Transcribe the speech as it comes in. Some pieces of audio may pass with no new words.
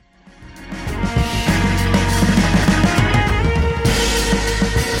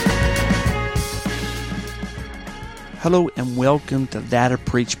Hello and welcome to That or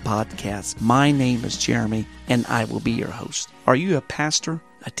Preach podcast. My name is Jeremy and I will be your host. Are you a pastor,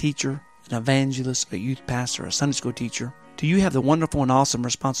 a teacher, an evangelist, a youth pastor, a Sunday school teacher? Do you have the wonderful and awesome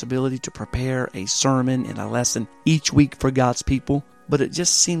responsibility to prepare a sermon and a lesson each week for God's people? But it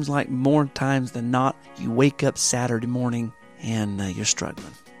just seems like more times than not, you wake up Saturday morning and you're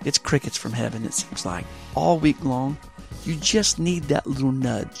struggling. It's crickets from heaven, it seems like. All week long, you just need that little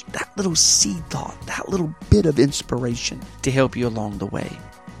nudge, that little seed thought, that little bit of inspiration to help you along the way.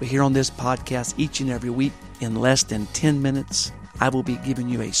 But here on this podcast, each and every week, in less than 10 minutes, I will be giving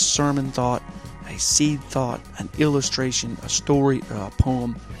you a sermon thought, a seed thought, an illustration, a story, or a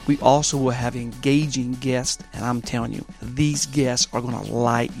poem. We also will have engaging guests, and I'm telling you, these guests are going to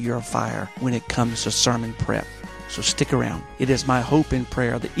light your fire when it comes to sermon prep. So stick around. It is my hope and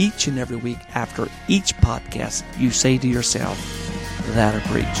prayer that each and every week after each podcast, you say to yourself, that or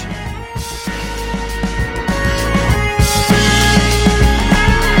preach.